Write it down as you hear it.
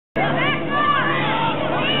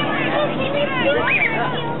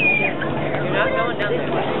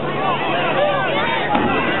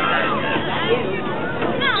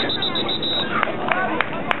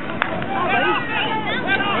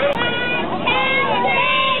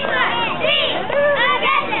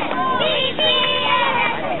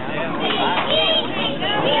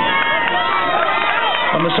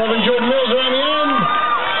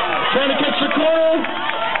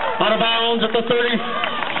the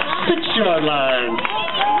 36-yard line.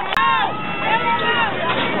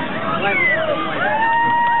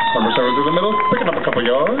 Number 7 through the middle, picking up a couple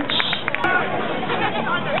yards.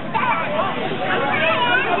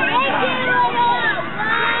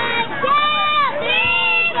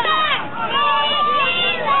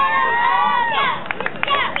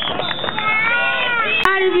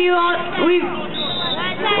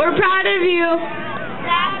 We're proud of you.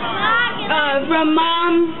 From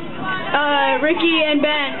Mom, Ricky, and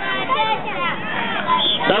Ben.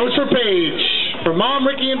 That was for Paige. For Mom,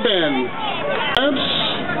 Ricky, and Ben.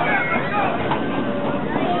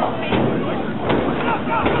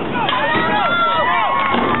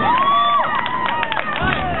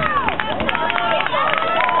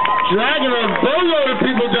 Dragging a boatload of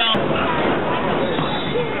people down.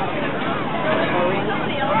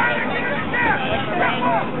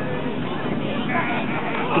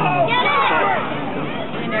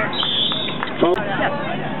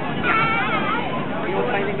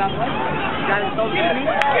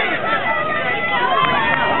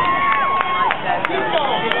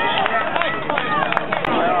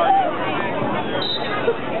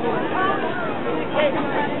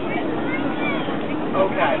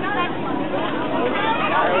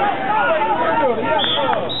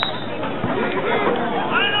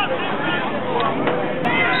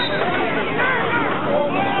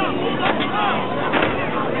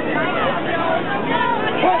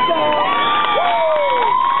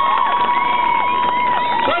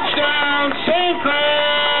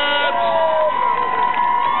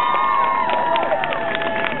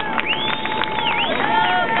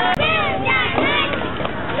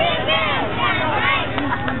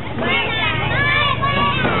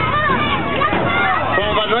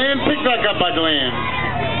 Back up by Deland.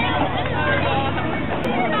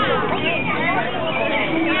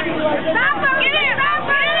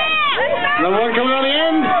 Number 1 coming on the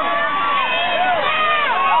end.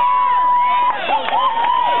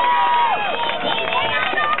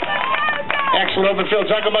 Excellent open field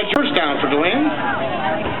tackle by First down for Deland.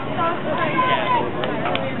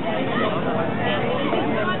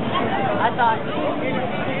 I thought.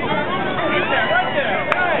 Right there.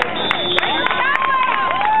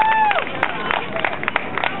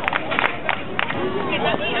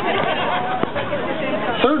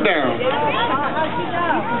 Third down.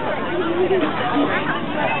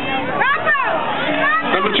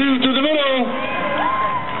 Number 2 through the middle.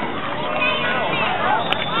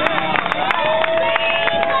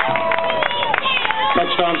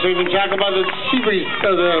 Touchdown saving tackle by the Seabreeze. I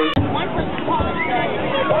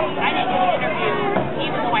didn't interview,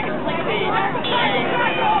 even though I had played it.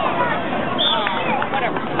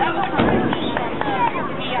 Whatever.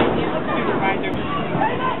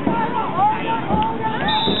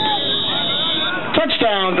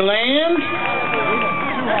 Touchdown, Deland.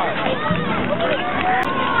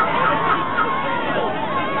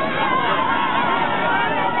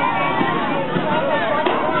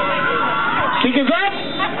 Kick is up,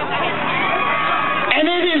 and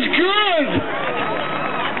it is good.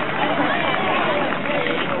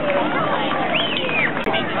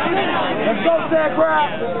 Let's go,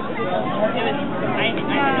 Sancrabs.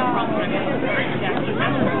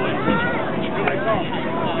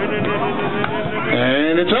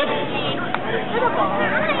 And it's up.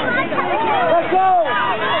 Let's go.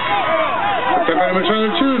 Number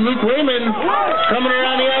 22, Luke Raymond coming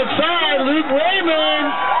around the outside. Luke Raymond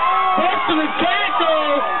busting the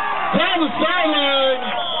tackle down the sideline.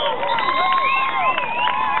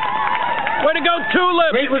 Way to go,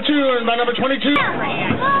 Tulip. Great return by number 22.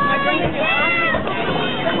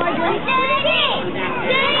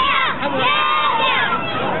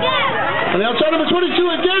 On the outside, number 22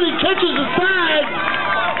 again, he catches the side.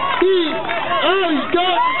 He's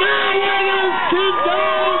got down, kick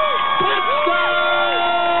down, touchdown!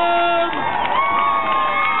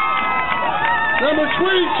 Number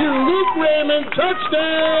 22, Luke Raymond,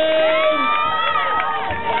 touchdown!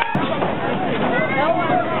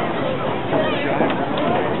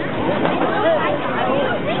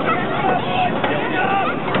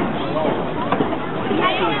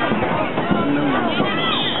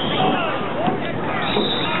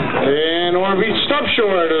 And Ormond Beach stopped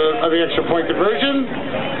short of the extra point conversion.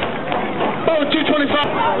 Oh, 2:25.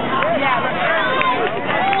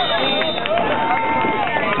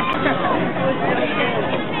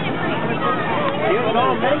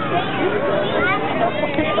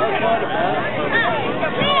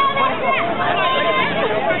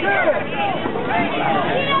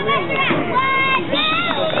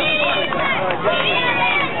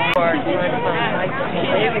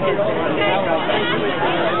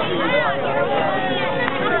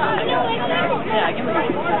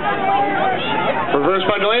 Reverse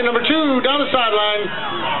by Deland, number 2, down the sideline.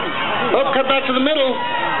 Oh, cut back to the middle.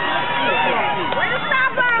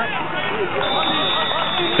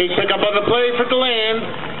 Big pick up on the play for Deland.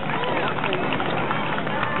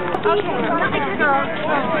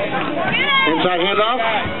 Inside handoff.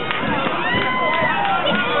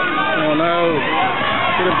 Oh no.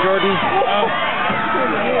 Get him, Jordan.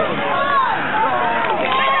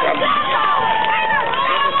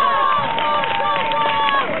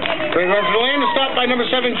 Great run for Deland, stopped by number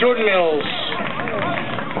 7, Jordan Mills.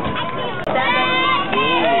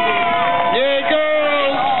 Yeah,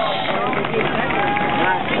 girls!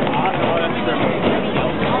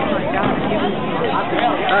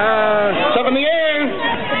 It's up in the air.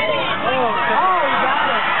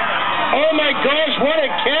 Oh my gosh, what a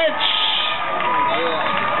catch!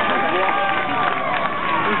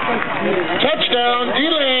 Touchdown,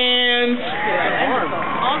 Deland!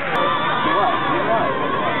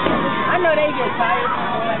 I know they get tired.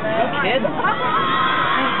 No kidding.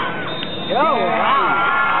 Oh,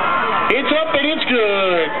 wow. It's up and it's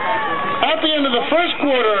good. At the end of the first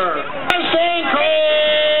quarter, the Sancrabs!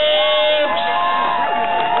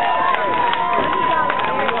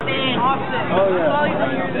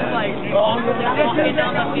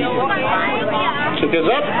 Kick is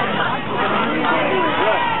up.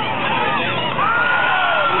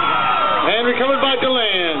 And recovered by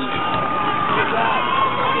Deland.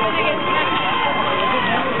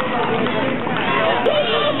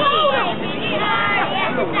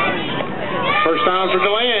 First down for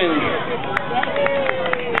Deland.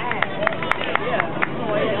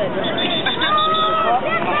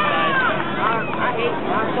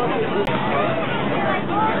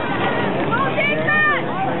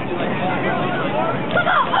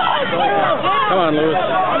 Come on, Lewis.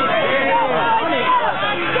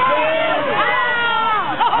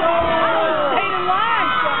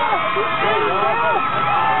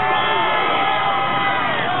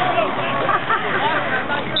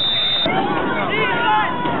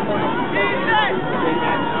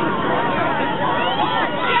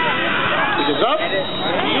 Is up, and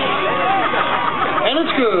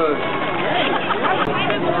it's good.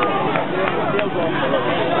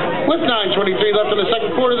 With 9:23 left in the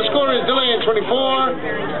second quarter, the score is Deland 24,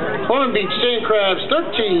 Ormond Beach Sancrabs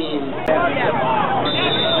 13.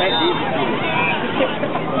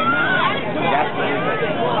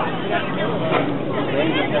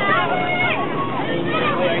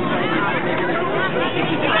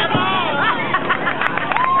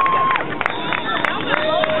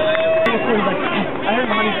 I heard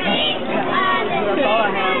money. That's all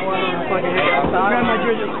I have. Fucking head outside. I got my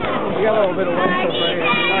jersey. You got a little bit of wet stuff right here.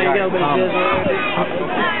 Oh, you got a little bit of jizz right here.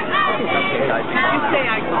 Did you say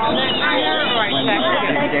I called it? Or I texted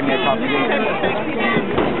it? You gave me a copy.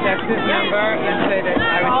 Text this number and say that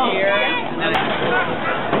I was here.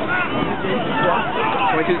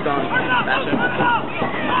 22's done.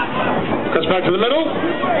 Cuts back to the middle.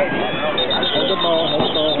 Hold the ball. Hold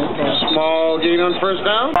the ball. Hold the ball. Small gain on first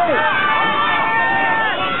down.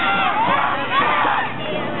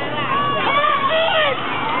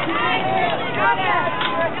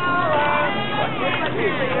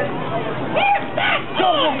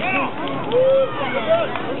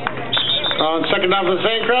 On second down for the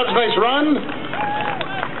Sancrabs, nice run.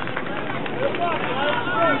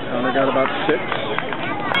 Connor got about 6.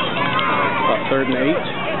 About 3rd and 8.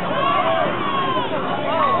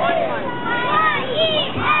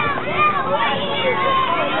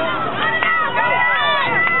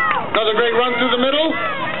 Another great run through the middle.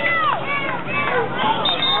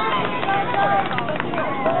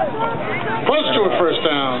 Close to a first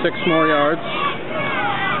down. 6 more yards.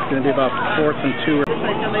 It's going to be about 4th and 2.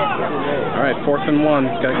 All right, 4th and 1.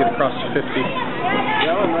 Got to get across the 50.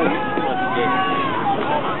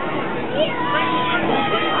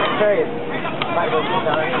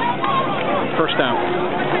 First down.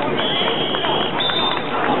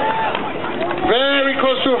 Very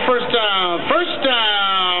close to a first down. First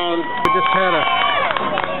down. We just had a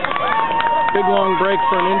big long break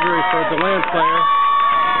for an injury for a Deland player.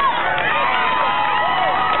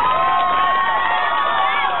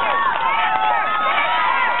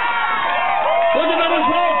 Look at number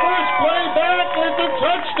 12, first play back with the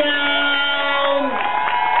touchdown.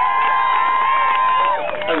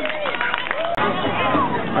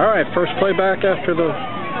 All right, first play back after the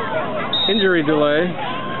injury delay.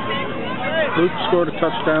 Luke scored a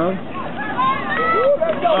touchdown.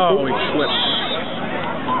 Oh, he slipped.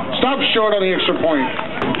 Stop short on the extra point.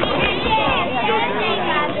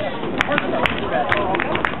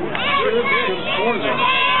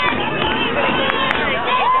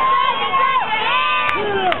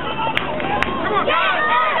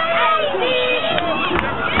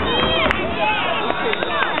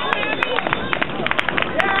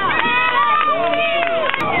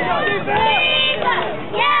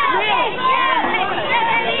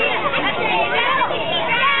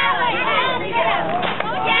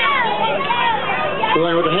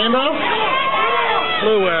 Going with the handoff.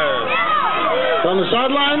 Lewis. On the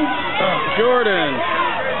sideline. Jordan.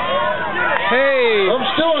 Hey. Oh,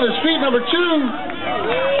 still on his feet, number 2.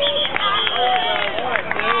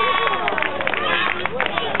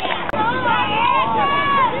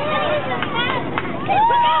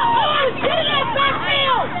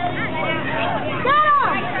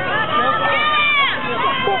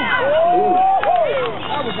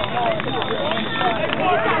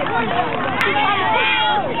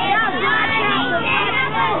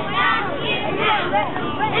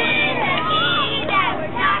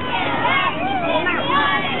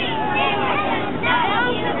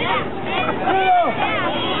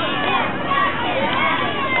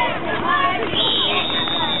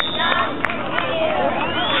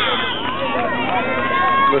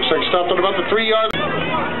 Looks like stopped at about the 3-yard.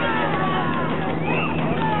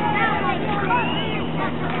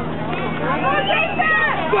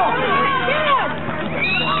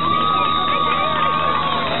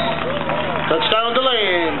 Touchdown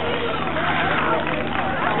Deland.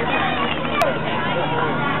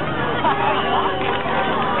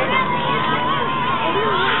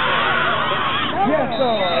 Yes,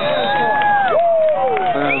 sir.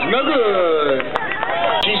 That's no good.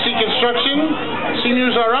 GC Construction,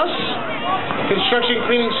 Seniors Are Us, Construction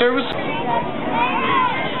Cleaning Service.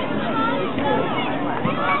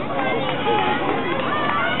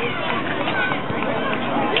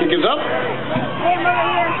 Kick is up.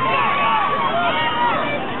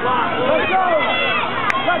 Let's go.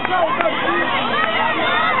 Let's go.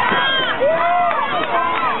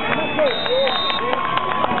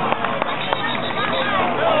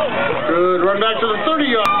 Good run back to the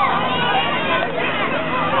 30-yard.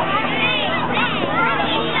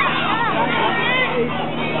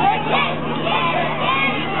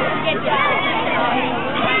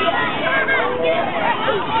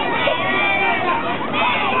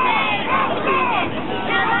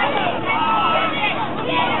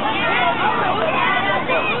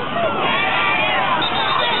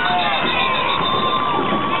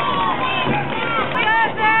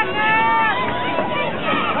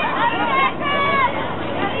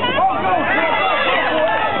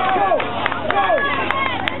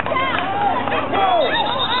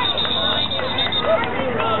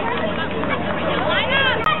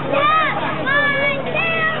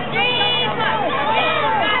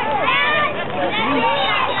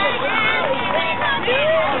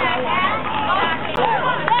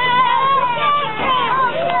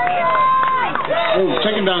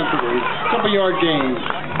 Second down for the couple-yard gain.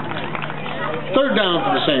 Third down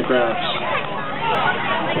for the Sancrabs.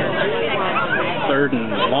 Third and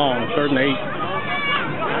long. 3rd and 8.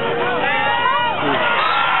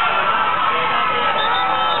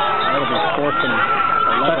 That'll be 4th and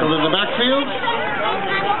 11. Tackled in the backfield.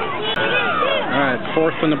 All right,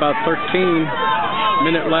 4th and about 13.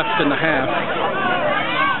 Minute left in the half.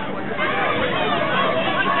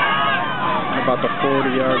 About the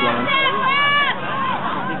 40-yard line.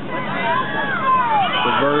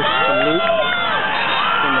 Reverse to Luke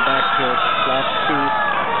in the backfield. Lost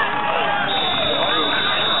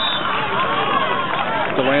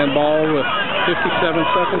 2. Deland ball with 57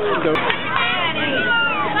 seconds to go.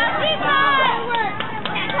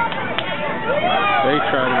 They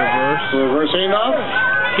try to reverse. Reverse handoff.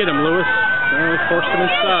 Get him, Lewis. Forced him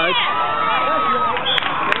inside.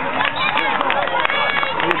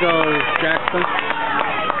 Here we go, Jackson.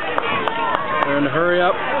 They're in a hurry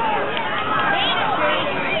up.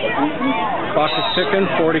 Clock is ticking,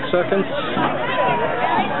 40 seconds.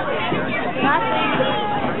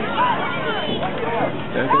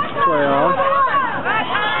 There gets the play off.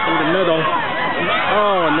 In the middle.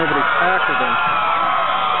 Oh, and nobody tackled him.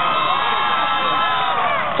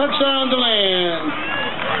 Touchdown Deland.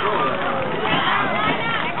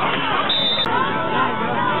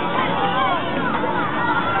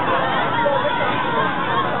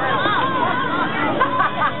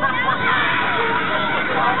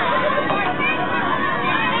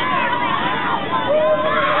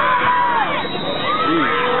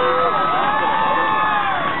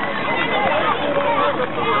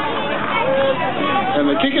 And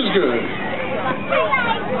the kick is good.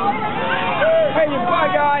 Hey, you fly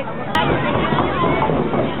guy.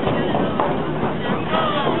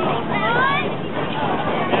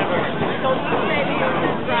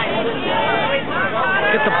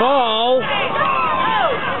 Get the ball.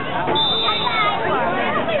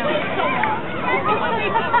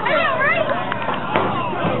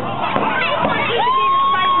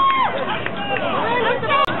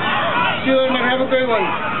 See you later, man. Have a great one.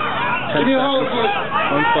 Give me a hold.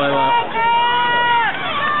 One play left.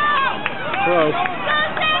 Throw.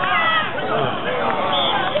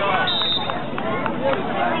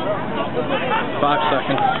 5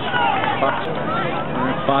 seconds.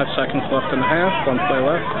 5 seconds left in the half. 1 play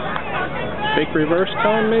left. Fake reverse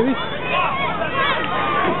time, maybe?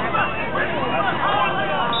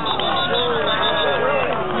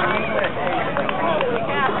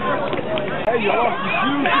 Hey, you lost your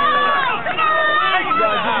shoes.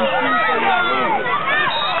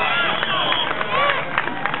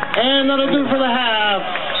 And that'll do for the half.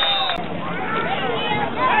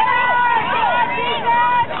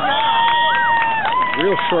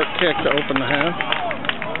 Real short kick to open the half.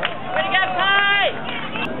 Way to go, Ty!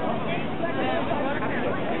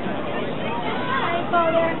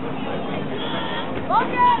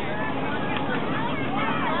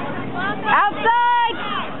 Outside!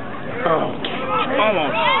 Oh,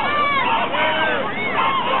 almost.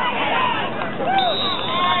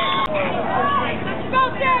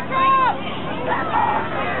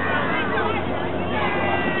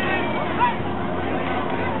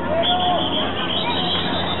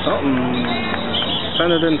 Something.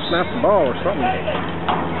 Center didn't snap the ball or something. I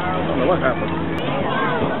don't know what happened.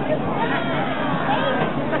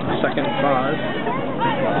 2nd and 5.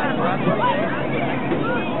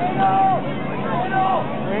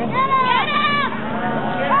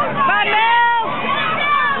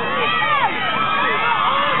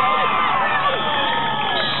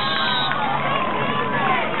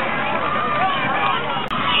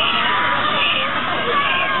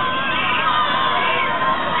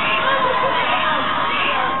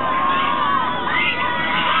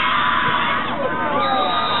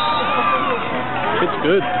 It's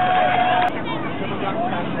good.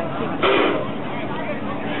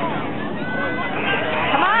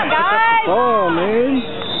 Come on, guys! Ball, man.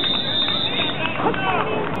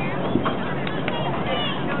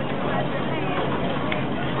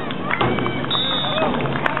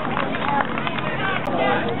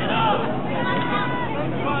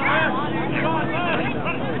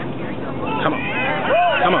 Come on.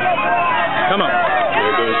 Come on. Come on.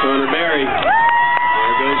 There goes Connor Berry.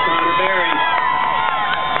 There goes Connor Berry.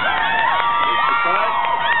 It's the cut.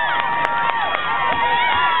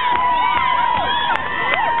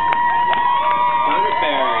 Connor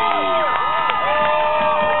Berry.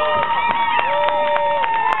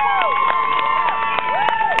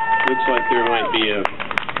 Looks like there might be a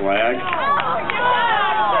flag.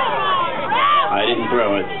 I didn't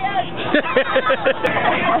throw it.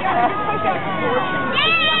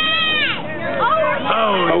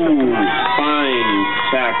 Oh, fine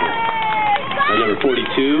tackle. Number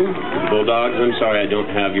 42, the Bulldogs. I'm sorry, I don't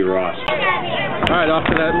have your roster. All right,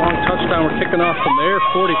 after that long touchdown, we're kicking off from their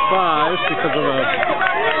 45 because of a...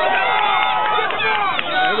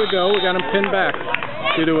 There we go. We got him pinned back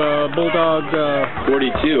due to a Bulldog...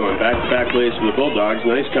 42 on back-to-back plays for the Bulldogs.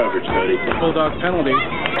 Nice coverage, buddy. Bulldog penalty.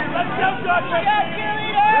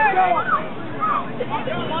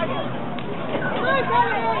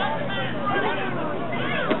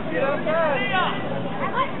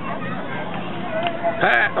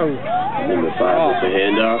 Oh. Number 5 with the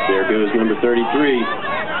handoff. There goes number 33.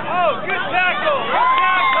 Oh, good tackle! Good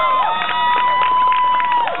tackle!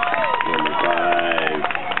 Number 5.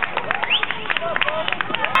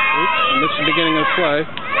 Oops, I missed the beginning of the play.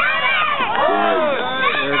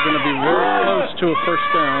 They're going to be very close to a first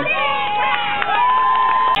down.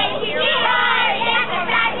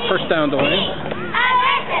 First down to Lane.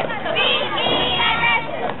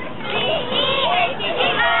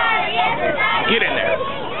 Get in there.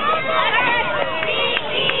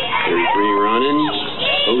 33 running.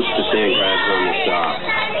 Host to Sancrabs on the stop.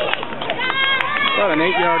 About an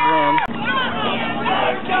 8-yard run.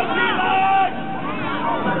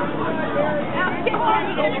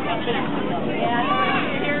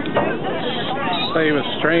 Say it was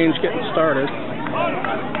strange getting started.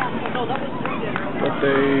 But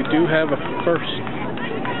they do have a first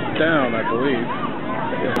down, I believe.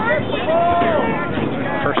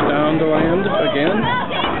 First down to land again.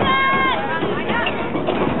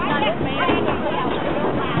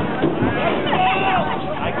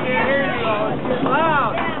 I can't hear you, it's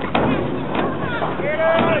loud.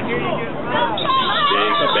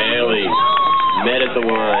 Jake Bailey met at the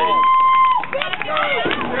line.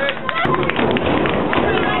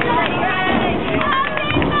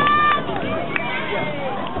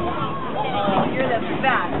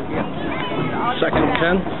 Second and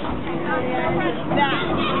 10.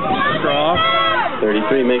 Draw.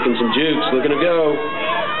 33 making some jukes, looking to go.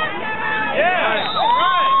 Yeah, all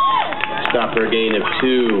right. Stop for a gain of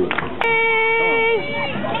 2.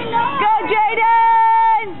 Go,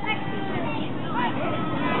 Jaden!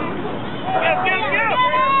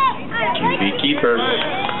 QB keeper.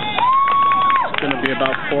 It's going to be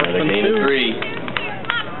about 4th Another and gain 2. of 3.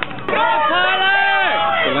 Go, Tyler!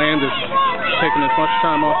 Deland is taking as much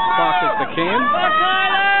time off the clock as they can.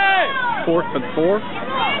 4th and 4.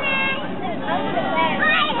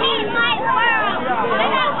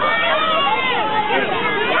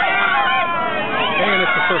 And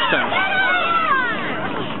it's the first down.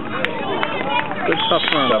 Good tough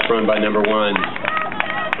run. Tough run by number 1.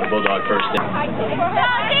 The Bulldog first down.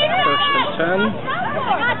 1st and 10.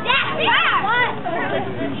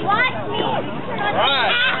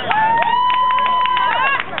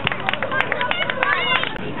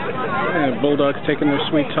 And Bulldogs taking their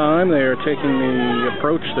sweet time. They are taking the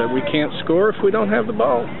approach that we can't score if we don't have the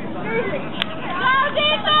ball.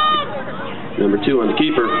 Number 2 on the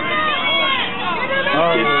keeper.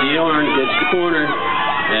 Gets the arm, gets the corner,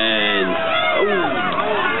 and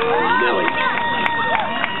Nelly.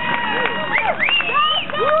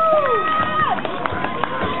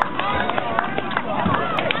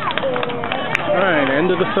 All right,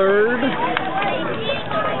 end of the 3rd.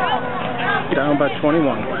 Down by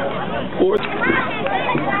 21. 4th.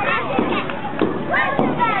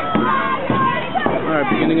 All right,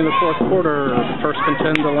 beginning of the 4th quarter. 1st and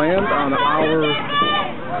 10 to land on our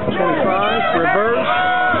 25. Reverse.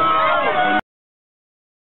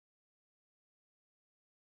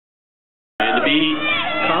 And the beat.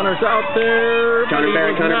 Connor's out there. Connor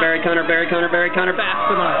Berry.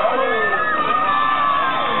 Fast enough.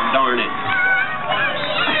 Darn it.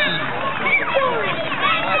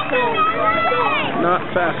 Not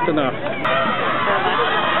fast enough.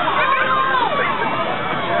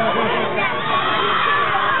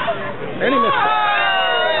 And he missed it.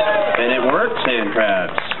 And it worked,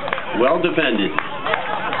 Sancrabs. Well defended.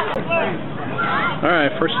 All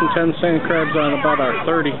right, 1st and 10 Sancrabs on about our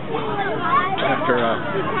 30 after a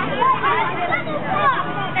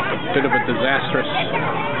bit of a disastrous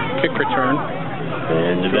kick return.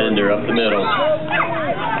 And the vendor up the middle.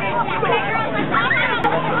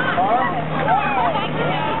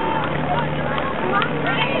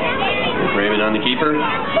 Raymond on the keeper.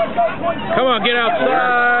 Come on, get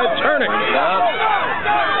outside. Turn it. Up.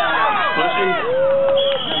 Pushing.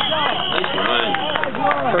 Nice run.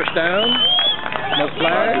 1st down. No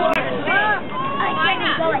flag.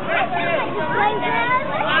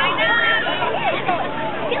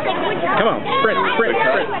 Come on, sprint.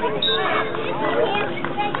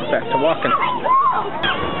 Back to walking.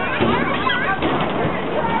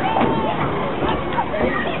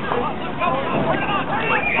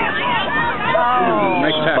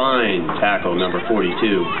 Nice tackle. Fine tackle, number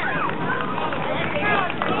 42.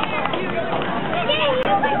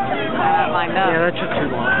 Yeah, that took too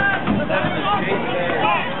long.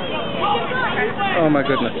 Oh my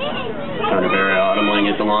goodness. Connor Berry audible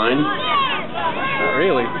at the line.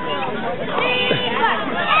 Really?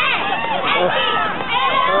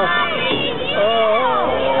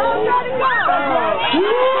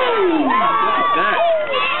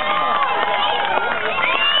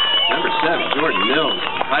 Number 7, Jordan Mills.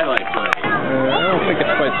 Highlight play. I don't think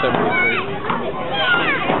it's quite 73.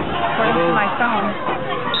 According to my phone.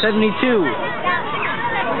 72.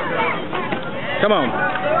 Come on.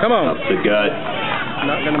 Up the gut.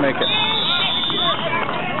 Not going to make it.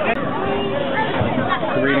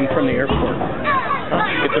 The reading from the airport.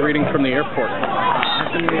 Get the reading from the airport.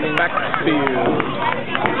 Backfield.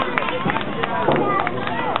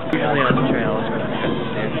 Really on the trail.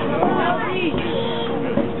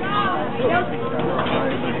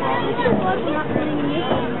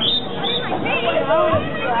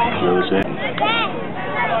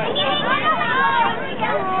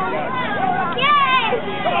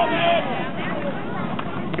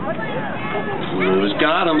 Lewis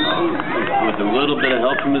got him with a little bit of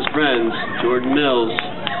help from his friends. Jordan Mills.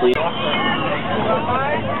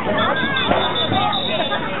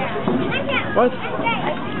 What?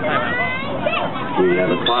 We have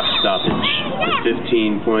a clock stoppage with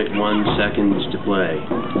 15.1 seconds to play.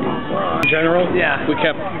 General? Yeah. We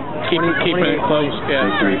kept keeping it close. Yeah.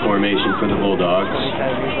 Victory formation for the Bulldogs.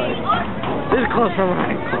 This is close for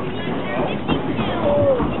mine.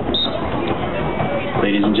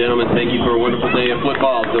 Ladies and gentlemen, thank you for a wonderful day of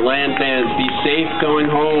football. Deland fans, be safe going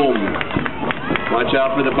home. Watch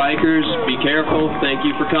out for the bikers. Be careful. Thank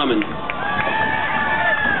you for coming.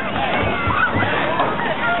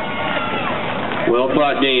 Well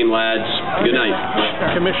fought game, lads. Good night.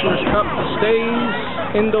 Commissioner's Cup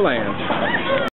stays in Deland.